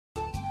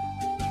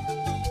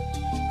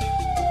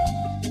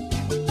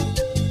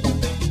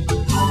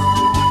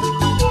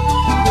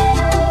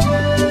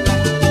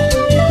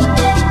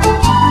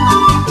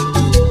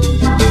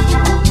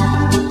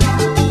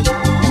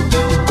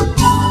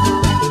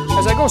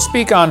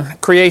speak on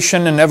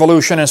creation and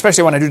evolution, and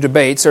especially when I do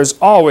debates, there's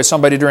always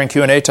somebody during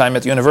Q&A time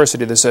at the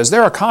university that says,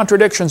 there are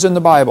contradictions in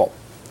the Bible.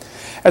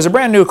 As a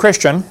brand new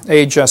Christian,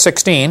 age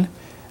 16,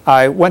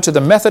 I went to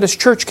the Methodist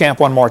church camp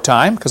one more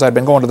time, because I'd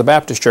been going to the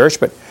Baptist church,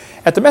 but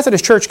at the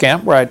Methodist church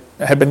camp, where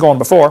I had been going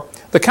before,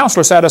 the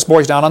counselor sat us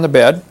boys down on the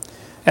bed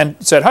and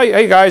said,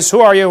 hey guys,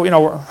 who are you?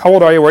 How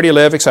old are you? Where do you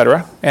live?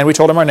 Etc. And we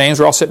told him our names.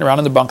 We're all sitting around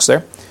in the bunks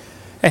there.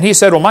 And he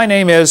said, well, my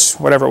name is,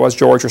 whatever it was,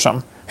 George or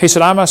something. He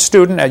said, I'm a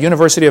student at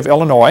University of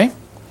Illinois,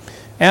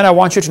 and I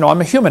want you to know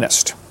I'm a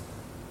humanist.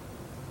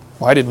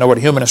 Well, I didn't know what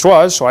a humanist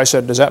was, so I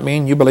said, does that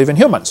mean you believe in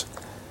humans?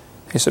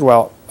 He said,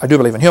 well, I do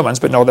believe in humans,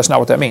 but no, that's not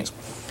what that means.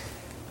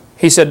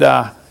 He said,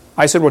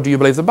 I said, well, do you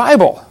believe the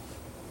Bible?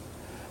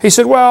 He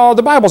said, well,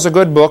 the Bible's a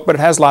good book, but it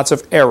has lots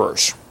of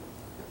errors.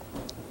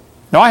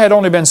 Now, I had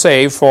only been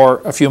saved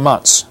for a few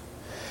months.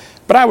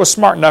 But I was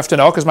smart enough to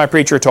know, because my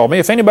preacher told me,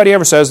 if anybody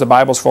ever says the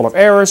Bible's full of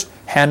errors,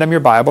 hand him your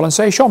Bible and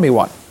say, show me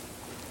one.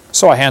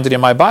 So I handed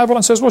him my Bible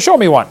and says, well, show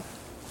me one.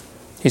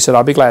 He said,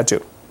 I'll be glad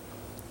to.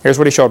 Here's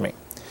what he showed me.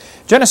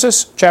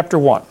 Genesis chapter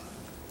 1.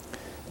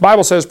 The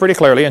Bible says pretty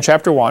clearly in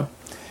chapter 1,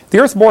 the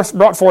earth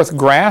brought forth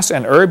grass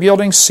and herb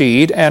yielding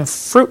seed and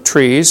fruit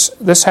trees.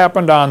 This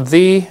happened on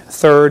the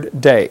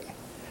third day.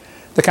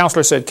 The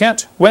counselor said,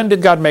 Kent, when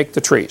did God make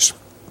the trees?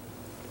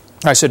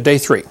 I said, day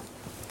 3.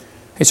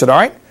 He said, all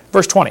right.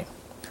 Verse 20.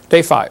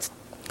 Day 5.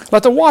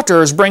 Let the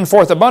waters bring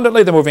forth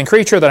abundantly the moving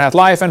creature that hath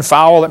life, and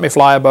fowl that may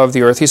fly above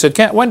the earth. He said,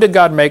 Kent, when did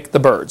God make the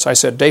birds? I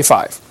said, day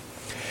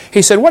 5.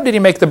 He said, what did he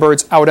make the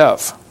birds out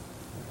of?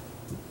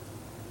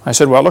 I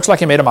said, well, it looks like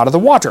he made them out of the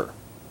water.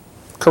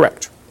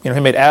 Correct. He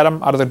made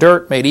Adam out of the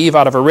dirt, made Eve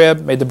out of a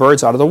rib, made the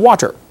birds out of the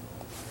water.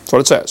 That's what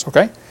it says,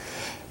 okay?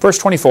 Verse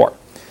 24.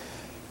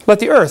 Let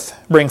the earth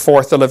bring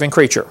forth the living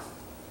creature.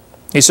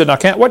 He said, now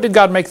Kent, what did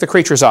God make the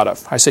creatures out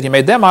of? I said, he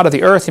made them out of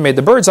the earth, he made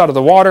the birds out of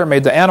the water,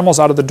 made the animals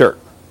out of the dirt.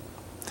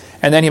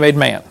 And then he made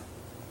man.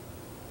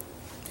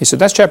 He said,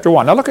 that's chapter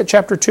 1. Now look at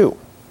chapter 2.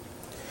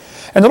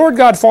 And the Lord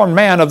God formed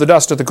man of the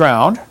dust of the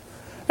ground,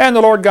 and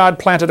the Lord God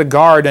planted a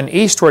garden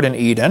eastward in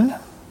Eden,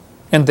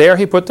 and there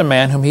he put the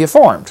man whom he had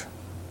formed.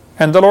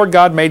 And the Lord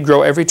God made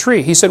grow every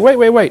tree. He said,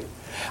 wait.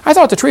 I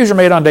thought the trees were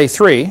made on day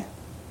 3,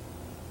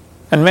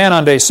 and man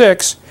on day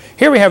 6.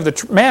 Here we have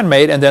the man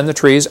made and then the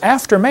trees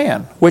after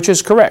man, which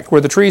is correct.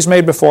 Were the trees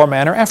made before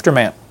man or after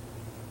man?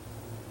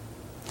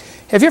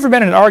 Have you ever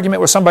been in an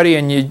argument with somebody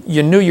and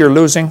you knew you're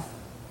losing?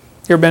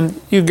 You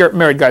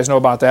married guys know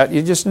about that.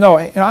 You just know,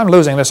 I'm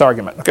losing this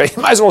argument. Okay,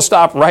 you might as well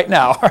stop right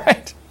now, all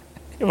right?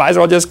 You might as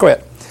well just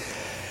quit.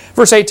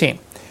 Verse 18.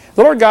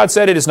 The Lord God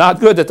said, it is not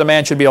good that the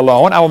man should be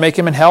alone. I will make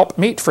him and help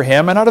meet for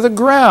him. And out of the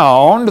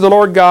ground the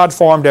Lord God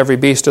formed every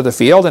beast of the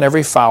field and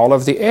every fowl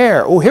of the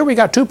air. Oh, here we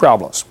got 2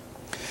 problems.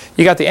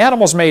 You got the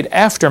animals made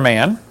after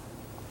man,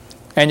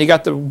 and you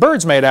got the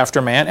birds made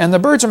after man, and the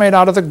birds are made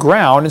out of the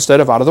ground instead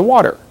of out of the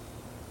water.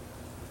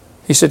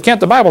 He said,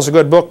 Kent, the Bible's a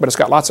good book, but it's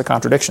got lots of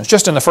contradictions.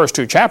 Just in the first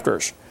 2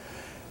 chapters.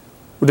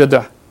 Did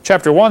the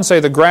chapter 1 say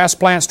the grass,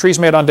 plants, trees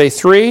made on day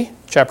 3?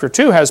 Chapter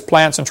 2 has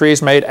plants and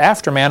trees made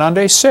after man on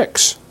day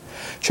 6.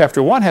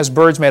 Chapter 1 has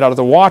birds made out of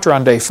the water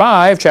on day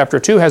 5. Chapter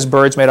 2 has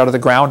birds made out of the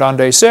ground on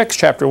day 6.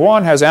 Chapter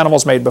 1 has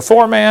animals made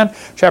before man.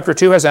 Chapter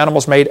 2 has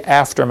animals made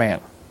after man.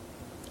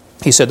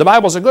 He said, the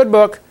Bible's a good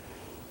book,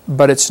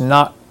 but it's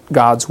not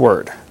God's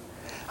Word.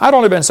 I'd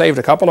only been saved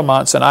a couple of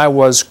months, and I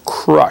was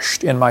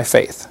crushed in my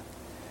faith.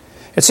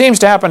 It seems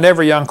to happen to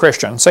every young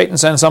Christian. Satan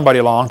sends somebody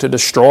along to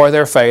destroy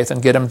their faith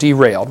and get them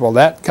derailed. Well,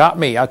 that got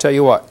me, I'll tell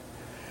you what.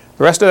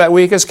 The rest of that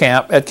week at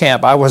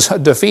camp, I was a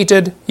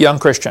defeated young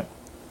Christian.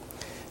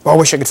 Well, I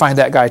wish I could find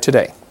that guy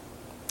today.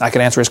 I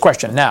can answer his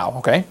question now,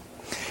 okay?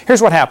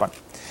 Here's what happened.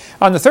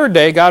 On the 3rd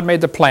day, God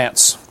made the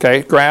plants,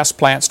 okay, grass,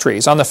 plants,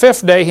 trees. On the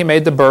 5th day, he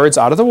made the birds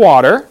out of the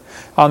water.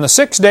 On the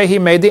 6th day, he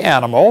made the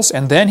animals,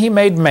 and then he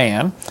made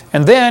man,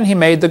 and then he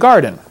made the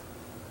garden,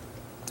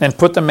 and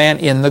put the man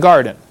in the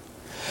garden.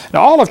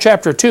 Now, all of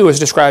chapter 2 is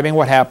describing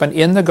what happened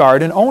in the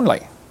garden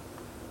only.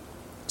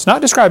 It's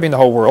not describing the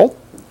whole world.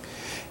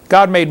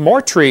 God made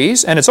more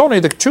trees, and it's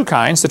only the 2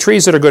 kinds, the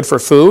trees that are good for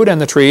food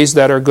and the trees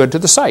that are good to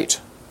the sight.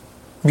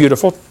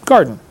 Beautiful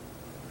garden.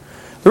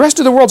 The rest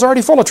of the world's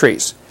already full of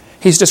trees.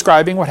 He's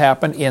describing what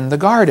happened in the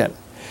garden.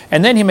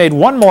 And then he made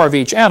 1 more of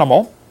each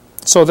animal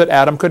so that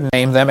Adam could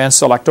name them and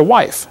select a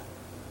wife.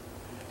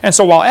 And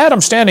so while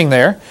Adam's standing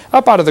there,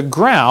 up out of the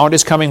ground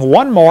is coming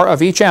 1 more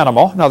of each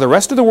animal. Now the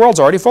rest of the world's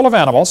already full of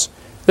animals.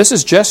 This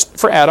is just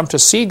for Adam to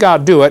see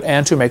God do it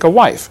and to make a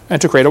wife,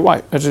 and to create a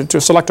wife, to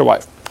select a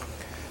wife.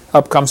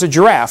 Up comes a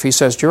giraffe. He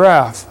says,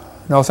 giraffe,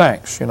 no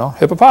thanks.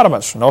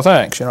 Hippopotamus, no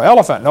thanks.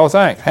 Elephant, no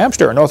thanks.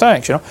 Hamster, no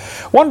thanks.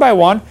 One by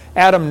one,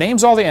 Adam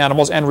names all the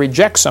animals and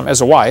rejects them as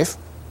a wife.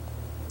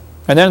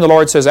 And then the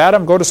Lord says,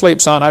 Adam, go to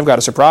sleep, son. I've got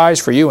a surprise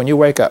for you when you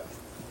wake up.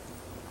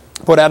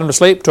 Put Adam to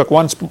sleep, took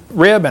 1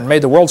 rib, and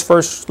made the world's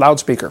first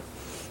loudspeaker.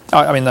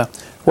 The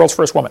world's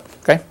first woman.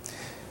 Okay?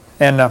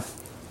 And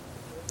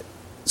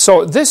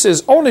so this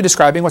is only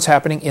describing what's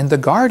happening in the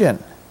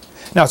garden.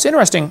 Now it's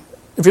interesting,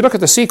 if you look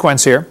at the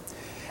sequence here,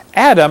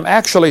 Adam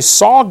actually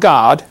saw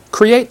God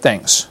create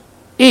things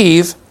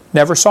Eve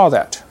never saw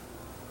that.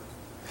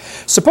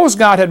 Suppose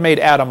God had made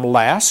Adam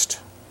last.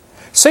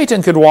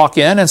 Satan could walk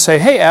in and say,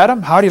 "Hey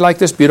Adam, how do you like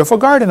this beautiful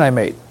garden I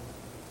made?"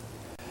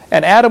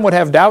 And Adam would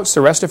have doubts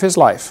the rest of his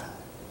life.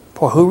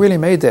 Boy, who really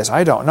made this?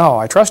 I don't know.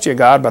 I trust you,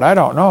 God, but I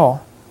don't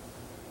know.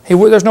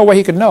 There's no way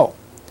he could know.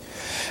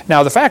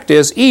 Now the fact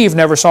is, Eve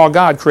never saw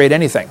God create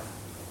anything.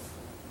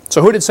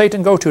 So who did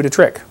Satan go to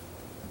trick?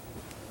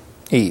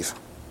 Eve.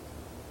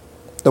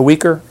 The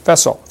weaker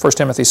vessel, 1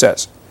 Timothy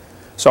says.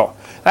 So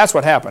that's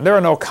what happened. There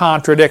are no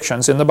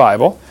contradictions in the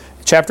Bible.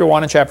 Chapter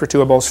 1 and chapter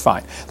 2 are both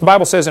fine. The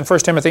Bible says in 1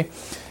 Timothy,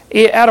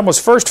 Adam was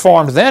first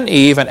formed, then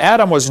Eve, and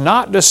Adam was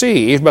not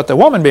deceived, but the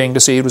woman being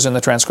deceived was in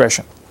the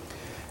transgression.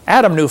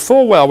 Adam knew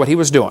full well what he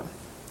was doing.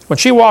 When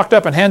she walked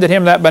up and handed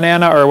him that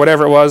banana or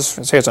whatever it was,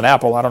 say it's an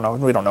apple, I don't know,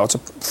 we don't know, it's a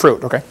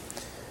fruit, okay?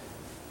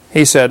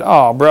 He said,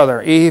 "Oh,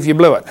 brother, Eve, you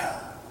blew it."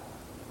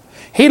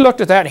 He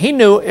looked at that and he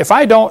knew, if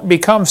I don't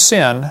become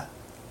sin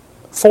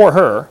for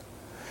her,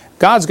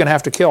 God's going to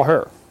have to kill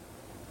her.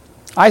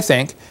 I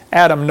think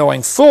Adam,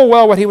 knowing full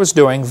well what he was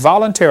doing,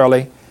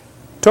 voluntarily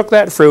took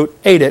that fruit,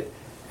 ate it,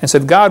 and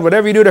said, "God,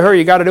 whatever you do to her,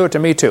 you got to do it to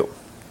me too."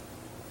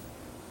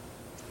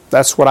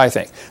 That's what I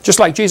think. Just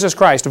like Jesus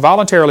Christ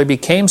voluntarily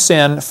became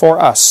sin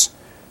for us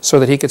so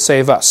that he could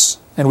save us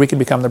and we could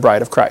become the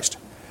bride of Christ.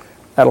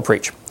 That'll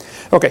preach.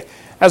 Okay,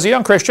 as a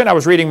young Christian, I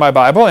was reading my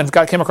Bible and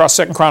came across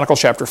 2 Chronicles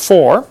chapter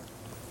 4.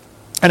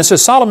 And it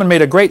says, Solomon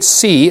made a great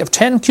sea of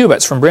 10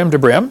 cubits from brim to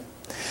brim,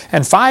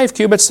 and 5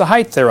 cubits the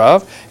height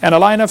thereof, and a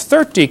line of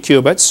 30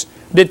 cubits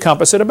did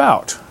compass it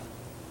about.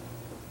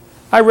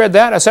 I read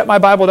that, I set my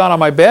Bible down on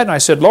my bed, and I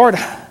said, "Lord,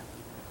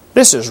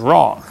 this is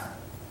wrong.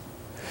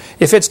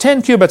 If it's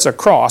 10 cubits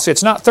across,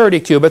 it's not 30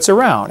 cubits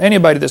around."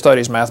 Anybody that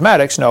studies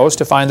mathematics knows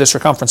to find the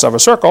circumference of a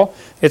circle,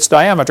 its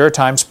diameter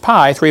times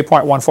pi,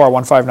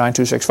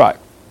 3.14159,265.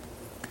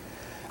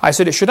 I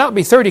said it should not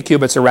be 30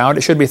 cubits around,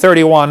 it should be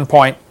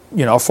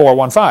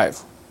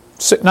 31.415,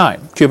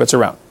 9 cubits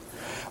around.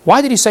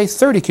 Why did he say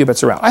 30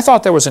 cubits around? I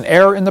thought there was an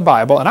error in the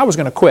Bible and I was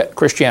going to quit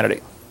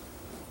Christianity.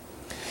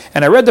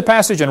 And I read the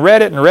passage and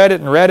read it and read it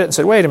and read it and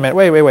said, wait a minute,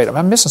 wait,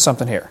 I'm missing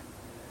something here.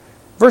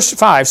 Verse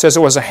 5 says it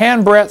was a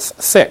handbreadth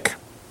thick.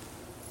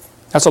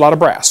 That's a lot of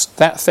brass,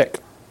 that thick.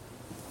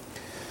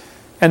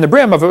 And the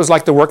brim of it was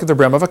like the work of the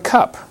brim of a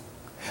cup.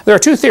 There are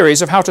 2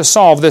 theories of how to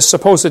solve this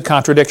supposed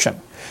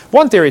contradiction.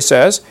 One theory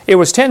says it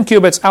was 10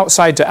 cubits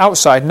outside to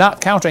outside, not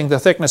counting the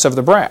thickness of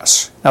the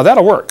brass. Now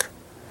that'll work.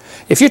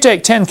 If you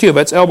take 10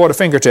 cubits, elbow to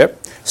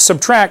fingertip,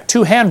 subtract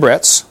 2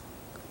 handbreadths,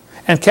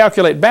 and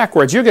calculate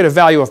backwards, you get a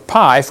value of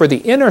pi for the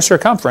inner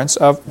circumference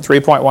of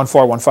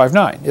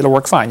 3.14159. It'll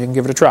work fine. You can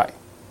give it a try.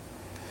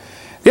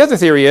 The other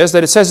theory is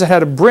that it says it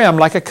had a brim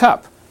like a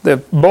cup. The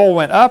bowl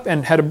went up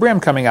and had a brim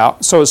coming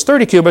out. So it's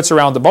 30 cubits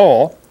around the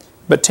bowl,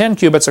 but 10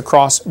 cubits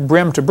across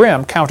brim to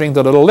brim, counting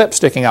the little lip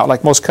sticking out,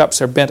 like most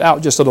cups are bent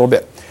out just a little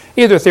bit.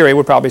 Either theory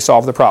would probably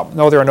solve the problem.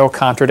 No, there are no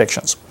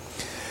contradictions.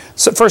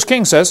 So 1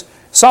 Kings says,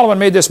 Solomon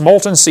made this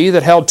molten sea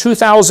that held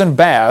 2,000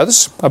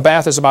 baths. A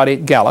bath is about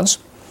 8 gallons.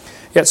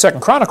 Yet 2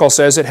 Chronicles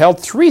says it held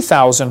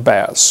 3,000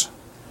 baths.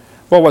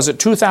 Well, was it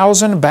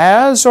 2,000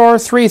 baths or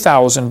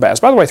 3,000 baths?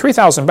 By the way,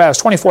 3,000 baths,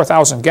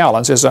 24,000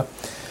 gallons, is a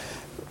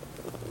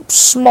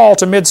small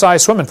to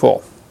mid-sized swimming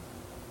pool.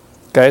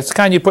 Okay, it's the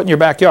kind you put in your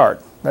backyard.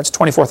 That's a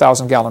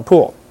 24,000 gallon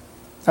pool.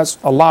 That's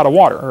a lot of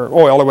water, or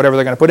oil, or whatever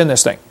they're going to put in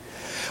this thing.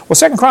 Well,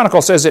 2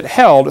 Chronicles says it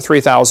held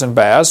 3,000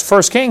 baths.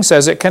 1 Kings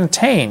says it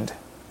contained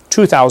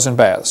 2,000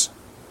 baths.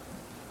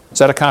 Is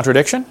that a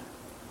contradiction?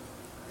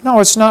 No,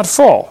 it's not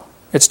full.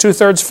 It's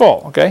 2/3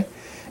 full, okay?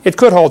 It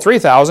could hold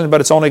 3,000, but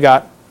it's only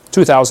got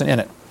 2,000 in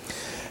it.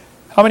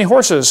 How many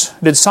horses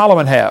did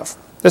Solomon have?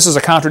 This is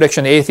a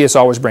contradiction the atheists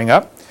always bring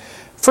up.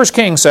 1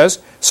 Kings says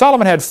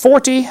Solomon had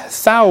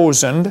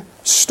 40,000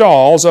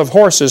 stalls of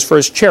horses for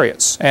his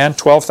chariots and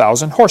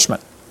 12,000 horsemen.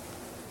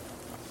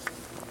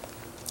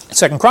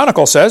 2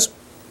 Chronicles says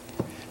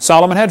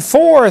Solomon had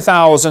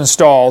 4,000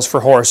 stalls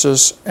for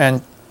horses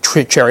and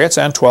chariots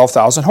and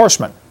 12,000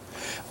 horsemen.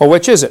 Well,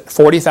 which is it,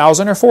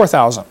 40,000 or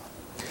 4,000?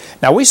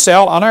 Now, we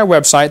sell on our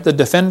website the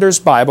Defender's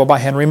Bible by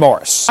Henry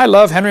Morris. I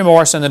love Henry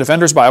Morris and the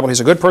Defender's Bible. He's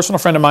a good personal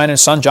friend of mine, and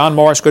his son John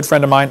Morris, good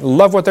friend of mine.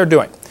 Love what they're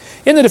doing.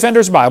 In the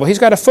Defender's Bible, he's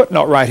got a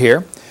footnote right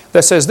here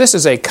that says this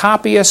is a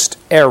copyist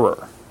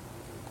error.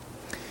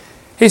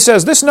 He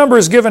says this number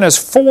is given as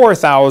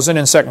 4,000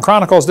 in 2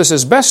 Chronicles. This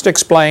is best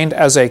explained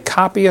as a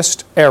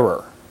copyist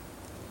error.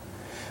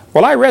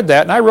 Well, I read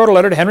that, and I wrote a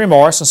letter to Henry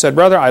Morris and said,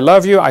 brother, I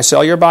love you, I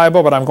sell your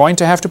Bible, but I'm going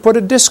to have to put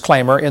a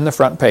disclaimer in the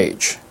front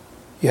page.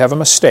 You have a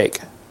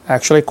mistake.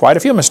 Actually, quite a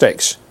few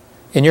mistakes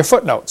in your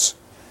footnotes.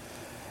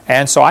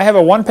 And so I have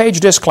a one-page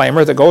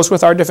disclaimer that goes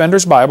with our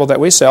Defender's Bible that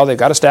we sell. They've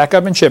got a stack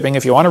up in shipping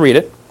if you want to read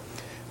it.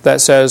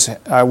 That says,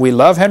 we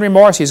love Henry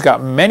Morris. He's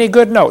got many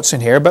good notes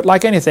in here, but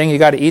like anything, you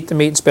got to eat the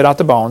meat and spit out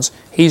the bones.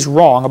 He's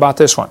wrong about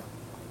this one.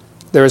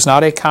 There is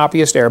not a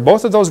copyist error.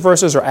 Both of those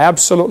verses are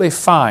absolutely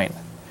fine.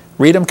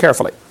 Read them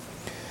carefully.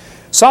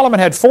 Solomon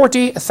had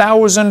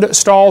 40,000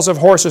 stalls of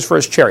horses for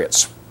his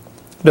chariots.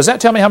 Does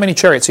that tell me how many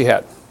chariots he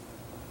had?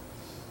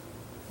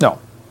 No.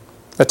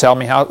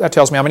 That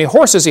tells me how many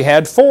horses he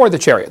had for the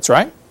chariots,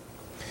 right?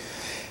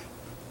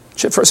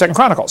 For 2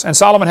 Chronicles. And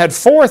Solomon had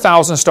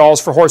 4,000 stalls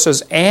for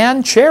horses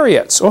and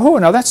chariots. Oh,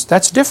 now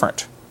that's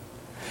different.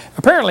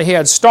 Apparently he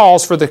had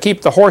stalls to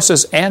keep the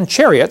horses and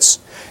chariots,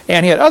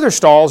 and he had other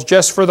stalls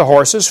just for the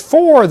horses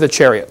for the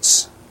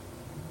chariots.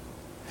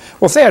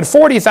 Well, if they had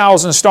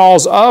 40,000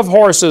 stalls of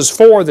horses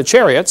for the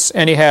chariots,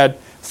 and he had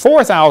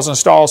 4,000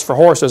 stalls for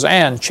horses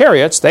and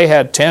chariots, they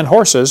had 10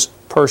 horses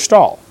per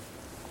stall.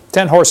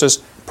 10 horses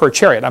per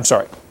chariot, I'm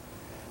sorry.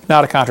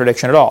 Not a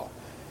contradiction at all.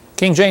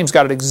 King James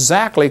got it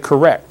exactly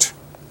correct.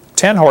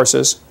 10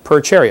 horses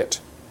per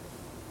chariot.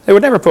 They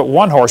would never put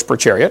one horse per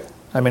chariot.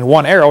 I mean,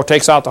 one arrow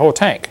takes out the whole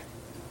tank.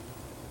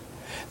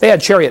 They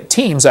had chariot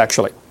teams,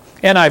 actually.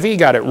 NIV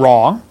got it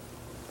wrong.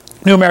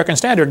 New American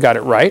Standard got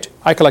it right.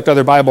 I collect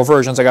other Bible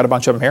versions. I got a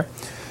bunch of them here.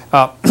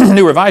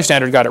 New Revised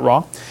Standard got it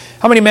wrong.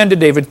 How many men did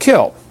David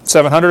kill?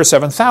 700 or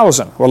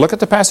 7,000? Well, look at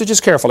the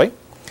passages carefully.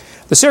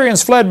 The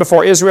Syrians fled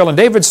before Israel, and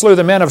David slew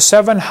the men of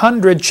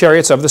 700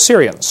 chariots of the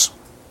Syrians.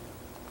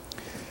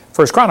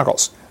 1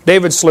 Chronicles.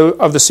 David slew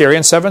of the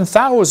Syrians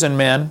 7,000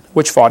 men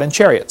which fought in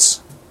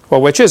chariots.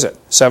 Well, which is it?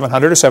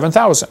 700 or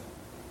 7,000?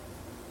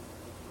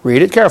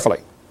 Read it carefully.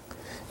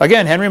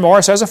 Again, Henry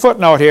Morris has a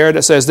footnote here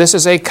that says this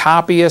is a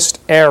copyist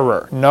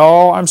error.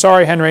 No, I'm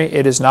sorry, Henry,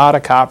 it is not a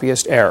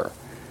copyist error.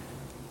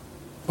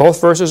 Both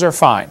verses are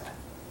fine.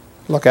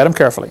 Look at them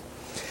carefully.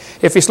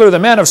 If he slew the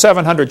men of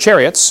 700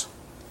 chariots,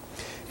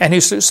 and he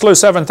slew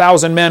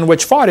 7,000 men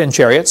which fought in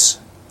chariots,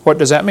 what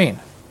does that mean?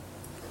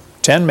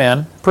 10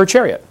 men per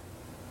chariot.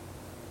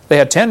 They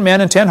had 10 men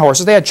and 10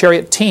 horses. They had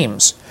chariot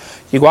teams.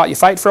 You go out, you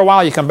fight for a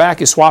while, you come back,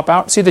 you swap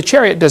out. See, the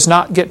chariot does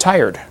not get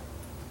tired.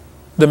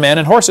 The men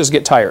and horses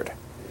get tired.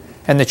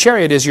 And the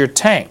chariot is your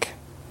tank.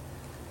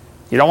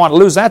 You don't want to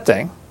lose that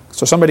thing.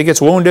 So somebody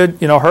gets wounded,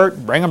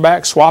 hurt, bring them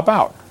back, swap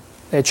out.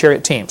 They had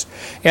chariot teams.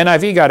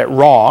 NIV got it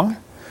wrong.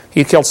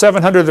 He killed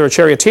 700 of their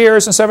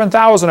charioteers and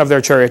 7,000 of their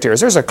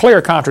charioteers. There's a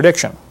clear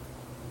contradiction.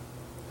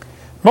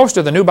 Most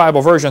of the New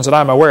Bible versions that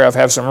I'm aware of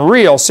have some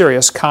real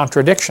serious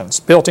contradictions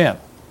built in.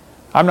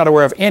 I'm not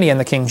aware of any in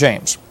the King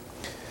James.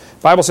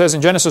 The Bible says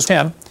in Genesis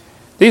 10,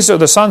 these are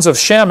the sons of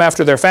Shem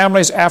after their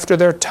families, after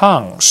their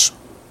tongues.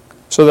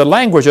 So the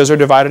languages are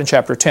divided in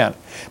chapter 10.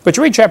 But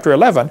you read chapter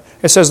 11,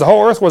 it says the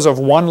whole earth was of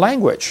one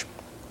language.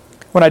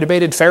 When I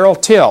debated Farrell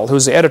Till,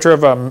 who's the editor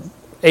of an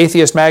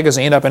atheist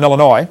magazine up in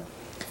Illinois,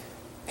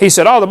 he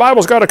said, the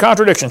Bible's got a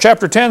contradiction.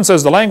 Chapter 10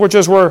 says the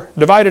languages were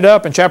divided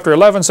up, and chapter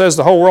 11 says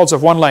the whole world's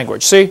of one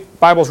language. See,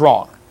 Bible's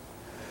wrong.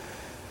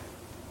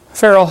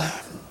 Farrell,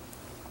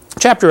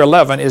 chapter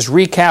 11 is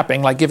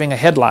recapping like giving a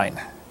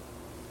headline.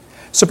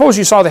 Suppose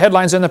you saw the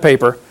headlines in the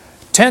paper,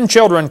 10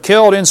 children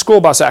killed in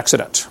school bus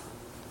accident.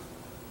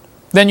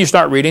 Then you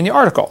start reading the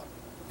article,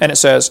 and it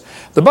says,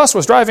 the bus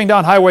was driving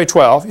down Highway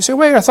 12. You say,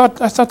 wait, I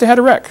thought they had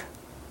a wreck.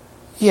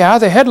 Yeah,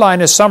 the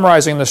headline is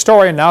summarizing the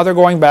story, and now they're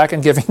going back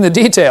and giving the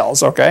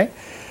details, okay?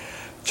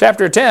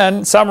 Chapter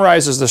 10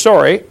 summarizes the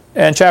story,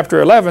 and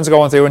chapter 11 is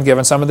going through and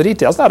giving some of the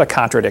details. Not a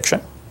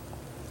contradiction.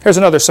 Here's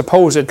another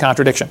supposed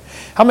contradiction.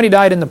 How many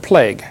died in the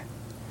plague?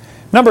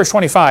 Numbers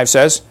 25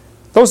 says,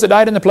 those that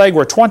died in the plague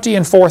were 20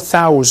 and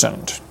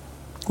 4,000.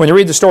 When you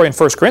read the story in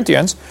 1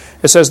 Corinthians,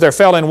 it says there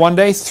fell in one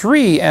day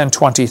 3 and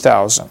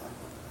 20,000.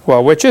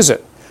 Well, which is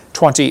it?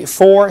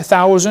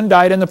 24,000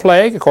 died in the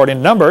plague, according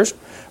to Numbers,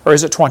 or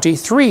is it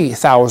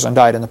 23,000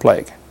 died in the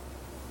plague?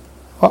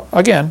 Well,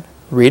 again,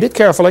 read it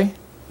carefully.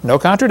 No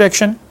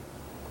contradiction.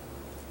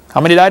 How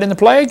many died in the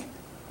plague?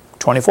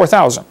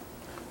 24,000.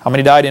 How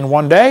many died in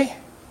one day?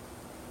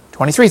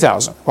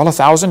 23,000. Well,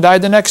 1,000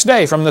 died the next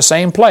day from the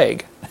same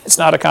plague. It's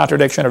not a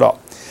contradiction at all.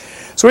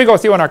 So we go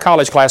through in our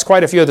college class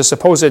quite a few of the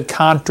supposed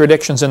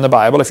contradictions in the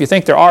Bible. If you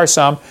think there are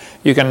some,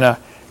 you can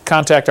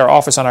contact our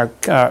office on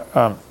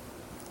our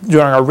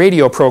during our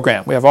radio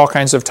program. We have all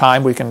kinds of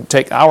time. We can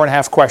take an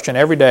hour-and-a-half question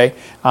every day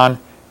on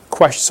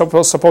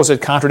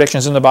supposed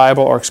contradictions in the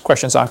Bible or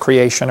questions on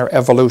creation or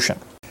evolution.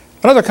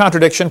 Another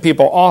contradiction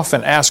people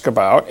often ask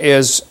about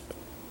is,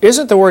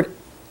 isn't the word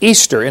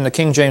Easter in the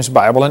King James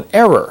Bible an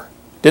error?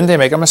 Didn't they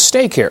make a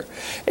mistake here?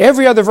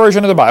 Every other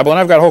version of the Bible, and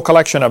I've got a whole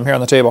collection of them here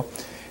on the table,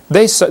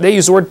 they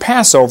use the word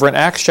Passover in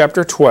Acts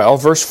chapter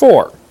 12, verse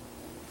 4.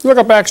 Look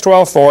up Acts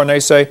 12:4, and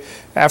they say,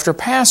 after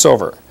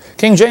Passover.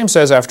 King James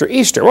says after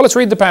Easter. Well, let's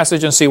read the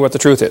passage and see what the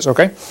truth is,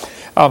 okay?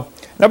 Now,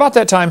 about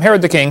that time,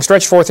 Herod the king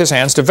stretched forth his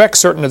hands to vex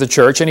certain of the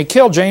church, and he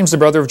killed James, the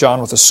brother of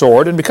John, with a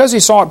sword. And because he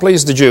saw it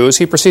pleased the Jews,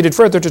 he proceeded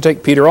further to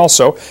take Peter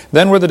also.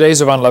 Then were the days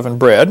of unleavened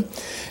bread.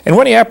 And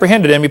when he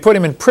apprehended him, he put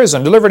him in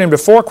prison, delivered him to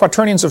 4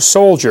 quaternions of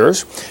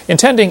soldiers,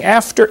 intending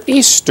after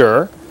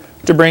Easter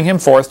to bring him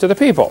forth to the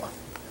people.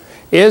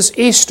 Is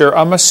Easter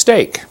a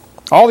mistake?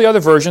 All the other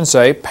versions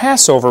say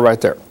Passover right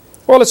there.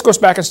 Well, let's go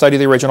back and study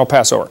the original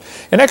Passover.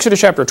 In Exodus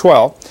chapter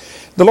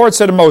 12, the Lord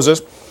said to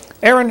Moses,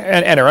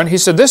 Aaron, he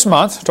said, this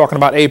month, talking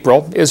about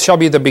April, shall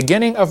be the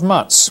beginning of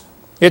months.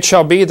 It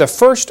shall be the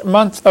first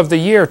month of the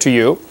year to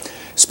you.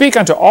 Speak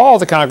unto all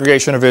the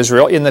congregation of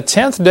Israel, in the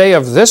 10th day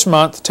of this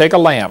month take a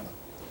lamb.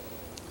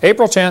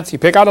 April 10th, you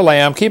pick out a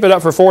lamb, keep it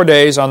up for 4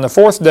 days. On the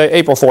 4th day,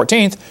 April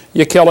 14th,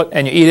 you kill it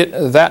and you eat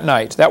it that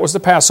night. That was the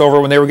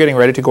Passover when they were getting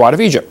ready to go out of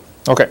Egypt.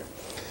 Okay.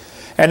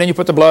 And then you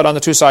put the blood on the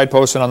 2 side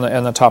posts and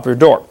on the top of your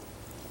door.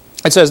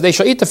 It says, they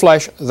shall eat the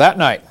flesh that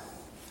night,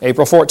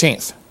 April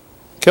 14th.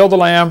 Kill the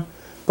lamb,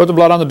 put the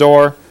blood on the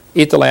door,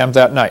 eat the lamb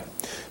that night.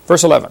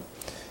 Verse 11.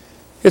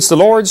 It's the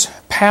Lord's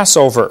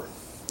Passover.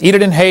 Eat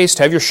it in haste,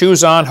 have your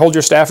shoes on, hold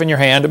your staff in your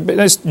hand.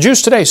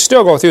 Jews today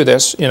still go through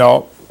this,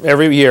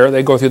 every year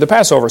they go through the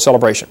Passover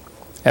celebration.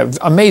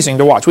 Amazing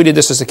to watch. We did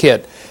this as a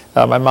kid.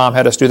 My mom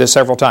had us do this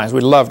several times.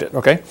 We loved it,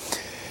 okay?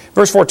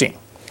 Verse 14.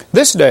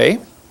 This day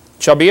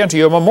shall be unto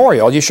you a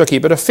memorial. You shall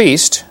keep it a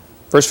feast.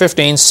 Verse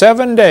 15.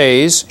 7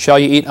 days shall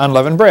you eat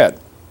unleavened bread.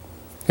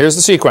 Here's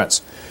the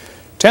sequence.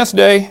 10th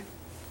day,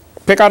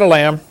 pick out a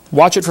lamb,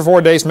 watch it for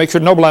 4 days, make sure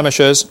no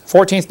blemishes.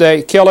 14th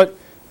day, kill it.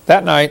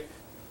 That night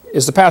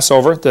is the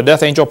Passover. The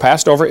death angel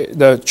passed over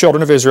the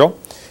children of Israel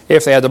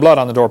if they had the blood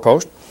on the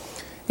doorpost.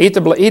 Eat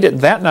it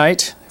that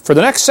night. For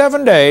the next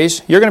 7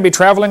 days, you're going to be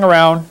traveling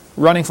around,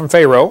 running from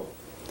Pharaoh,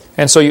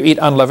 and so you eat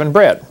unleavened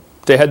bread.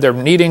 They had their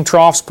kneading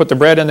troughs, put the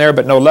bread in there,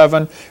 but no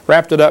leaven,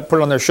 wrapped it up, put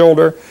it on their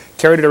shoulder,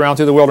 carried it around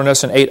through the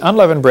wilderness, and ate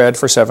unleavened bread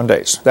for 7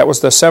 days. That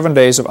was the 7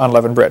 days of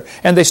unleavened bread.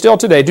 And they still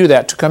today do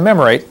that to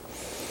commemorate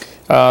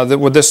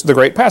the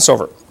great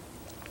Passover.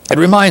 It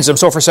reminds them,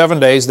 so for 7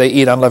 days they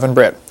eat unleavened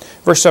bread.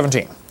 Verse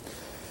 17.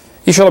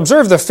 You shall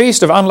observe the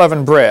feast of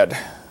unleavened bread.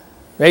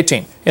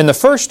 18. In the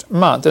first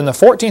month, in the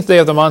 14th day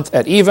of the month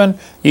at even,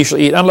 ye shall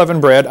eat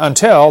unleavened bread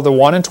until the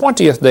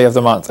 21st day of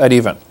the month at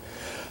even.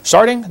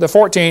 Starting the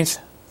 14th,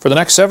 for the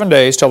next 7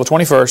 days till the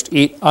 21st,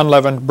 eat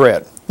unleavened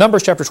bread.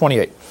 Numbers chapter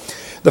 28.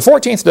 The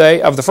 14th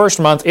day of the first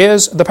month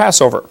is the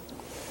Passover.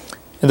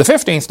 And the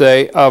 15th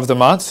day of the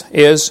month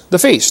is the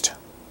feast.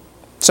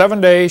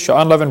 7 days shall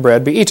unleavened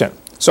bread be eaten.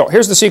 So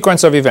here's the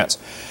sequence of events.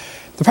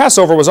 The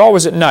Passover was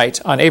always at night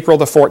on April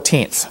the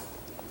 14th.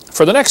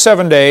 For the next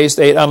 7 days,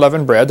 they ate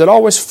unleavened bread that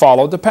always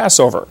followed the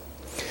Passover.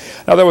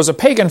 Now, there was a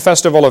pagan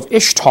festival of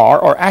Ishtar,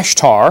 or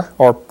Ashtar,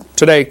 or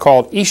today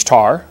called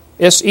Ishtar,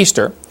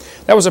 Easter.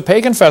 That was a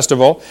pagan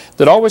festival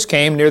that always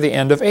came near the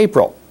end of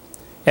April.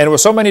 And it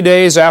was so many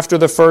days after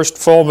the first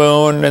full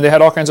moon, and they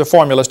had all kinds of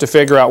formulas to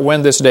figure out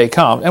when this day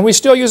comes. And we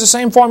still use the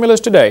same formulas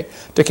today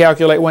to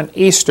calculate when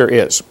Easter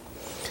is.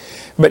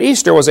 But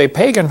Easter was a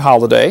pagan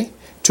holiday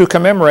to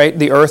commemorate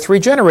the earth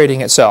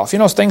regenerating itself.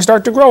 Things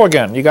start to grow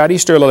again. You got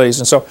Easter lilies,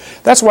 and so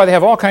that's why they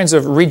have all kinds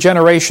of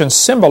regeneration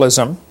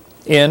symbolism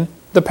in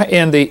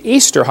the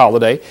Easter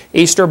holiday.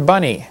 Easter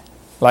bunny,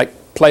 like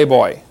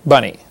Playboy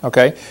bunny,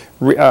 okay?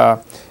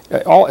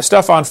 All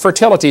stuff on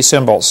fertility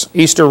symbols.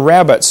 Easter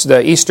rabbits,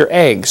 the Easter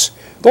eggs.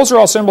 Those are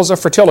all symbols of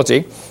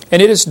fertility,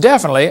 and it is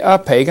definitely a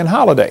pagan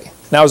holiday.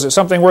 Now, is it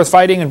something worth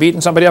fighting and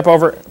beating somebody up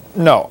over?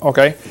 No,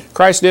 okay?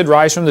 Christ did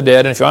rise from the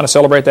dead, and if you want to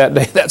celebrate that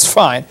day, that's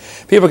fine.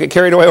 People get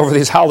carried away over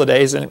these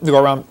holidays and go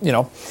around,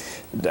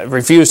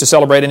 refuse to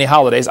celebrate any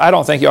holidays. I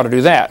don't think you ought to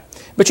do that.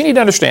 But you need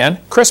to understand,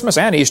 Christmas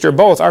and Easter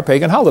both are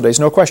pagan holidays,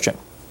 no question.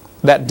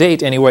 That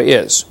date, anyway,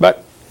 is.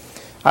 But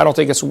I don't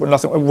think it's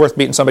nothing worth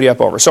beating somebody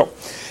up over. So,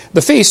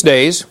 the feast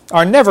days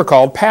are never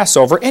called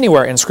Passover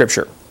anywhere in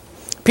Scripture.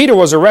 Peter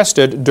was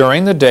arrested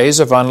during the days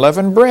of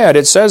unleavened bread.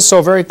 It says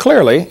so very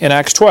clearly in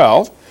Acts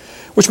 12,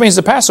 which means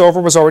the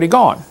Passover was already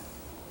gone.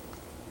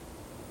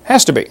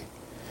 Has to be.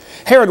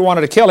 Herod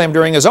wanted to kill him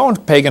during his own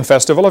pagan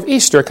festival of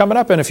Easter coming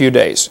up in a few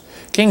days.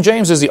 King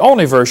James is the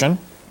only version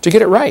to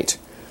get it right.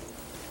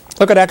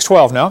 Look at Acts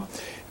 12 now,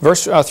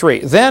 verse 3.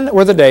 Then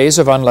were the days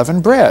of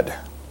unleavened bread.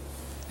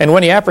 And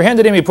when he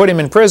apprehended him, he put him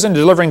in prison,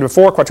 delivering to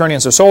 4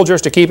 quaternions of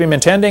soldiers to keep him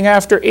intending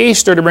after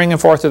Easter to bring him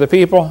forth to the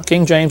people.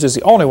 King James is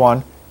the only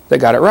one that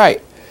got it right.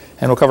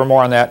 And we'll cover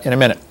more on that in a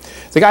minute.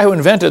 The guy who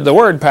invented the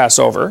word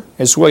Passover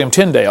is William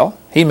Tyndale.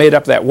 He made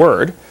up that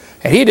word,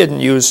 and he didn't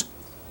use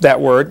that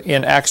word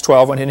in Acts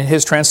 12 when in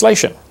his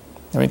translation.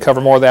 And we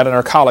cover more of that in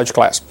our college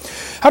class.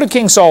 How did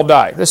King Saul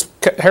die? This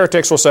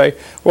heretics will say,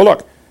 well,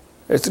 look,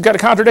 it's got a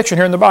contradiction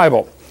here in the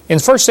Bible. In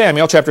 1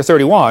 Samuel chapter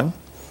 31,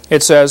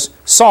 it says,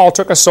 Saul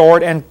took a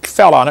sword and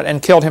fell on it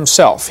and killed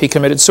himself. He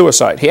committed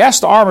suicide. He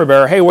asked the armor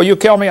bearer, hey, will you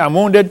kill me? I'm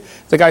wounded.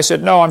 The guy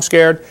said, no, I'm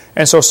scared.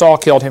 And so Saul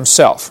killed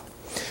himself.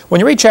 When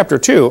you read chapter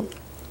 2,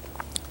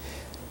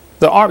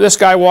 this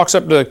guy walks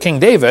up to King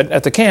David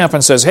at the camp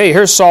and says, hey,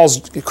 here's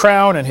Saul's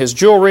crown and his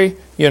jewelry.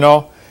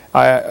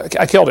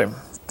 I killed him.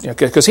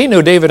 Because he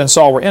knew David and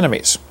Saul were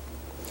enemies.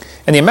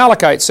 And the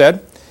Amalekite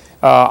said,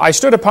 I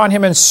stood upon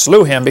him and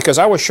slew him because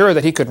I was sure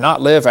that he could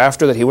not live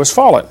after that he was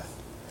fallen.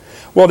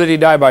 Well, did he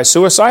die by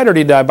suicide or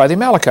did he die by the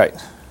Amalekite?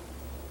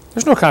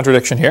 There's no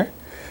contradiction here.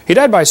 He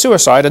died by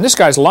suicide, and this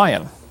guy's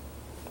lying.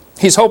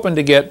 He's hoping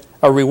to get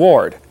a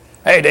reward.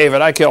 Hey,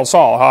 David, I killed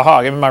Saul. Ha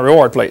ha, give me my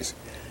reward, please.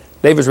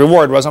 David's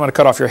reward was, I'm going to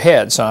cut off your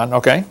head, son,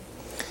 okay?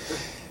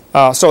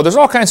 So there's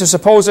all kinds of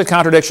supposed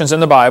contradictions in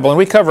the Bible, and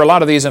we cover a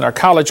lot of these in our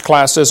college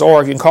classes,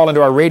 or if you can call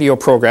into our radio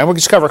program. We'll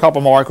just cover a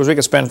couple more because we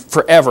could spend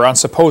forever on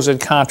supposed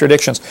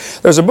contradictions.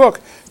 There's a book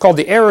called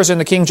The Errors in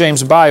the King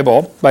James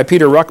Bible by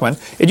Peter Ruckman.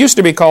 It used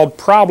to be called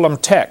Problem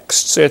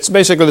Texts. It's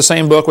basically the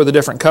same book with a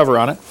different cover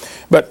on it.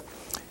 But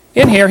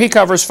in here, he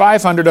covers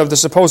 500 of the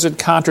supposed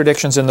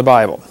contradictions in the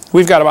Bible.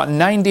 We've got about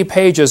 90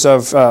 pages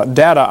of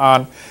data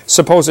on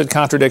supposed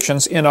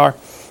contradictions in our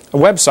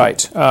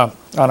website,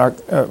 on our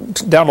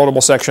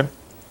downloadable section,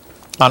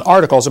 on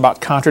articles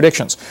about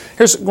contradictions.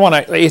 Here's one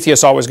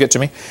atheists always get to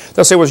me.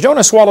 They'll say, was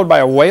Jonah swallowed by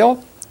a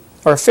whale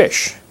or a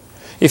fish?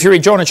 If you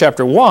read Jonah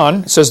chapter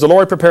 1, it says, the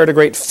Lord prepared a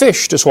great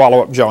fish to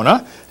swallow up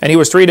Jonah, and he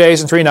was 3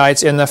 days and 3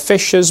 nights in the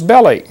fish's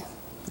belly.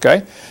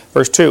 Okay?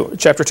 Verse 2,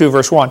 chapter 2,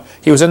 verse 1.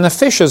 He was in the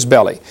fish's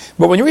belly.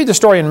 But when you read the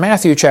story in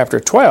Matthew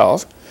chapter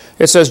 12,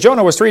 it says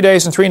Jonah was 3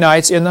 days and 3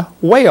 nights in the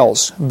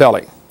whale's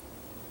belly.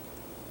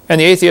 And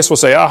the atheist will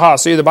say, aha,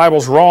 see, the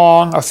Bible's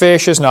wrong. A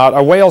fish is not,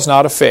 a whale's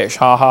not a fish.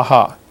 Ha, ha,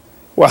 ha.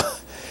 Well,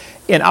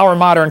 in our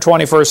modern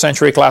 21st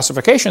century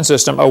classification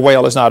system, a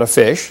whale is not a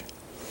fish.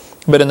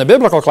 But in the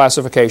biblical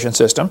classification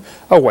system,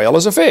 a whale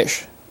is a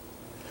fish.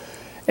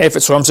 If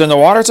it swims in the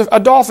water, a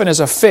dolphin is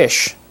a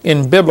fish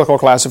in biblical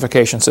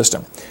classification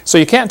system. So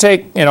you can't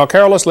take,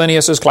 Carolus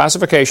Linnaeus'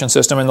 classification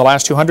system in the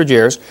last 200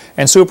 years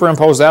and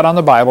superimpose that on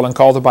the Bible and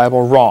call the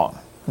Bible wrong.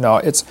 No,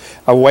 it's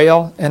a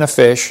whale and a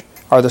fish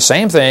are the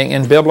same thing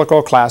in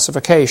biblical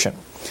classification.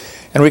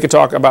 And we could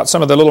talk about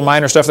some of the little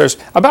minor stuff. There's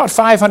about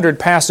 500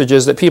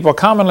 passages that people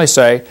commonly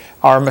say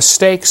are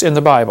mistakes in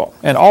the Bible.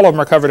 And all of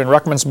them are covered in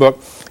Ruckman's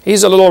book.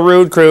 He's a little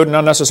rude, crude, and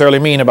unnecessarily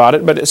mean about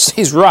it, but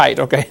he's right,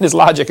 okay? His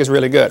logic is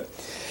really good.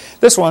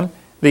 This one,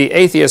 the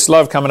atheists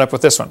love coming up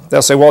with this one.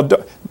 They'll say, well,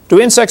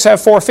 do insects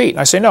have 4 feet? And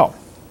I say, no.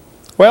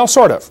 Well,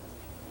 sort of.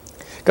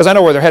 Because I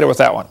know where they're headed with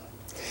that one.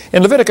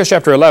 In Leviticus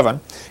chapter 11,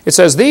 it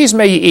says, these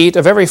may ye eat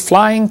of every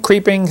flying,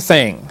 creeping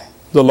thing,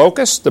 the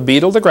locust, the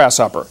beetle, the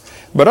grasshopper,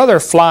 but other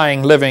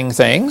flying, living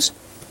things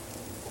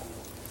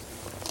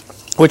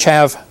which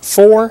have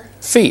 4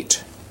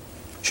 feet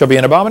shall be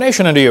an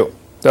abomination unto you.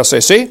 They'll say,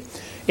 see,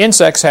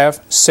 insects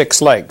have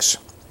 6 legs.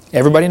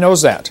 Everybody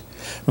knows that.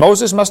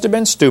 Moses must have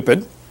been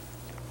stupid,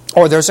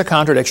 or there's a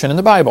contradiction in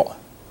the Bible.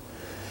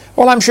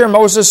 Well, I'm sure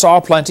Moses saw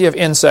plenty of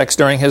insects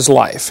during his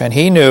life, and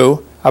he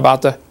knew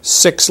about the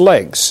 6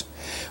 legs.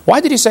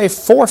 Why did he say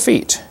 4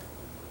 feet?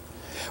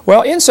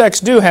 Well,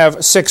 insects do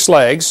have 6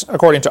 legs,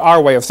 according to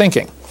our way of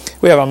thinking.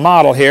 We have a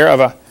model here of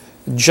a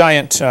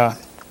giant,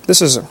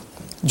 this is a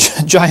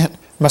giant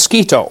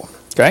mosquito,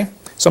 okay?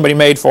 Somebody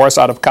made for us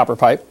out of copper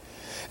pipe.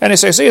 And they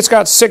say, see, it's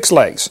got 6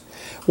 legs.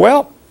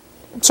 Well,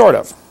 sort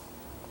of.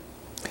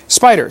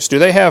 Spiders, do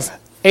they have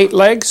 8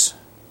 legs?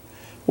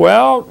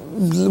 Well,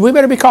 we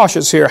better be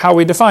cautious here how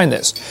we define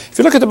this. If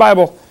you look at the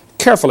Bible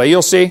carefully,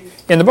 you'll see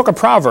in the book of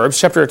Proverbs,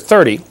 chapter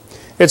 30,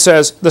 it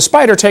says, the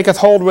spider taketh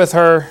hold with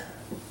her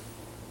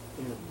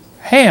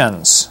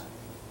hands.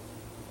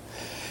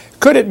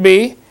 Could it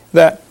be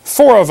that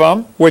 4 of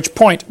them, which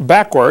point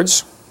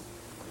backwards,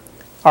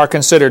 are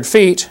considered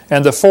feet,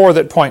 and the 4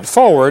 that point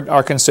forward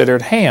are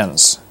considered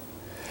hands?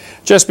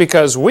 Just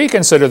because we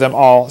consider them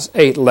all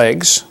 8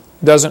 legs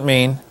doesn't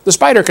mean the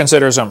spider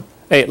considers them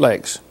 8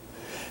 legs.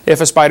 If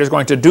a spider is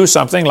going to do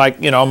something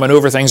like,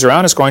 maneuver things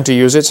around, it's going to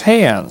use its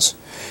hands.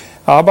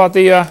 How about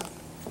the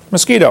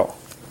mosquito?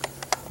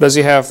 Does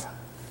he have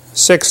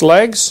 6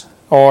 legs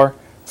or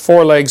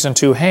 4 legs and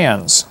 2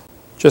 hands?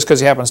 Just because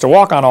he happens to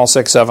walk on all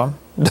 6 of them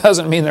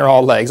doesn't mean they're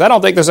all legs. I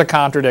don't think there's a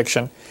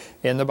contradiction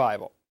in the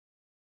Bible.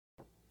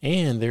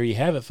 And there you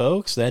have it,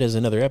 folks. That is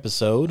another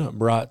episode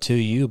brought to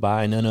you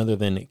by none other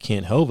than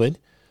Kent Hovind.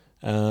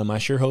 I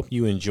sure hope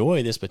you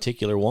enjoy this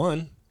particular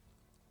one.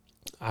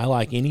 I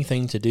like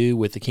anything to do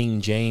with the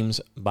King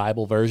James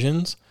Bible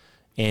versions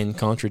and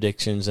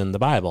contradictions in the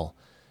Bible.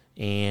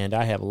 And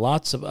I have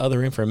lots of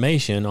other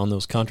information on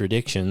those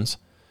contradictions,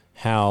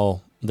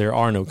 how there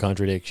are no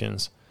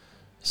contradictions.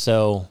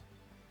 So,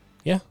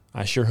 yeah,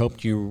 I sure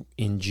hope you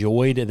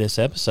enjoyed this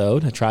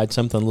episode. I tried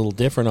something a little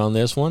different on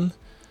this one.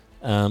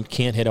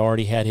 Kent had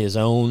already had his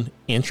own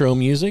intro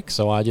music,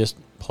 so I just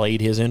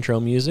played his intro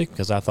music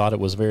because I thought it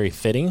was very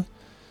fitting.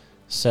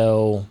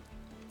 So,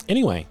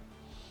 anyway,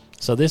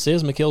 so this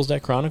is McKill's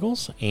Deck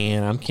Chronicles,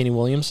 and I'm Kenny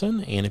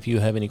Williamson, and if you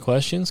have any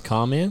questions,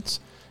 comments,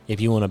 if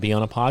you want to be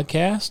on a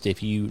podcast,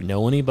 if you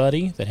know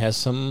anybody that has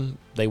something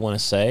they want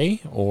to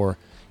say, or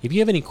if you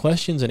have any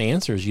questions and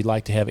answers you'd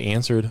like to have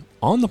answered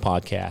on the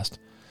podcast,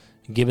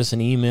 give us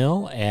an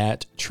email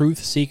at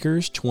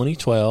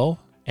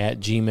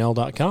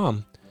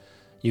truthseekers2012@gmail.com.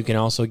 You can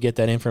also get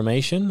that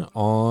information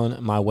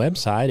on my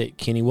website at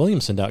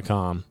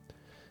kennywilliamson.com.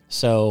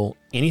 So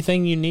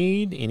anything you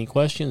need, any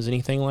questions,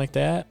 anything like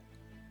that,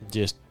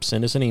 just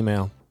send us an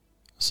email.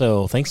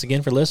 So thanks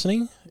again for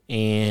listening,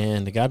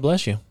 and God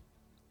bless you.